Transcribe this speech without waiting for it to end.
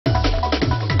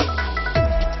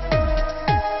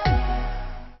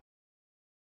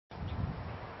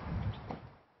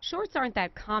Shorts aren't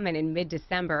that common in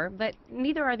mid-December, but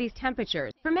neither are these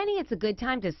temperatures. For many, it's a good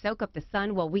time to soak up the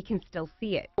sun while we can still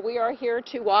see it. We are here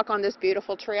to walk on this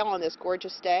beautiful trail on this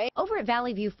gorgeous day. Over at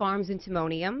Valley View Farms in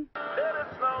Timonium, Let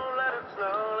it snow, let it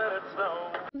snow, let it snow.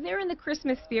 they're in the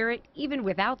Christmas spirit even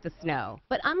without the snow.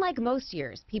 But unlike most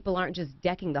years, people aren't just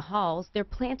decking the halls, they're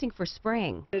planting for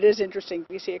spring. It is interesting.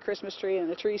 You see a Christmas tree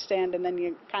and a tree stand, and then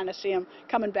you kind of see them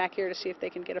coming back here to see if they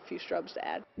can get a few shrubs to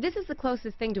add. This is the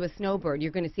closest thing to a snowbird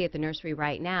you're going to see at the nursery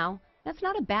right now. That's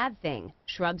not a bad thing.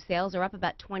 Shrub sales are up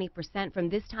about 20% from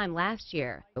this time last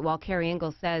year. But while Carrie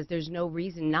Engel says there's no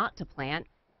reason not to plant,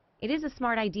 it is a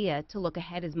smart idea to look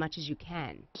ahead as much as you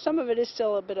can. Some of it is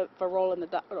still a bit of a roll of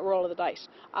the dice.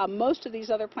 Most of these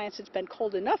other plants, it's been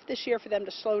cold enough this year for them to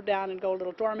slow down and go a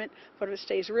little dormant, but if it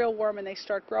stays real warm and they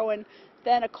start growing,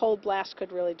 then a cold blast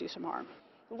could really do some harm.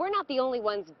 We're not the only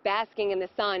ones basking in the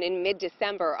sun in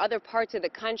mid-December. Other parts of the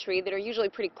country that are usually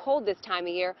pretty cold this time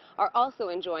of year are also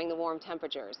enjoying the warm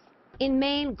temperatures. In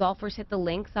Maine, golfers hit the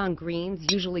links on greens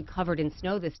usually covered in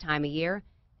snow this time of year.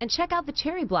 And check out the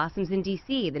cherry blossoms in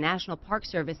D.C. The National Park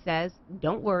Service says,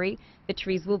 don't worry, the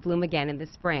trees will bloom again in the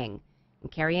spring.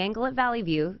 And Carrie Engel at Valley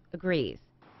View agrees.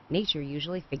 Nature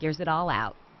usually figures it all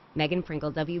out. Megan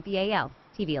Pringle,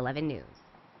 WBAL-TV 11 News.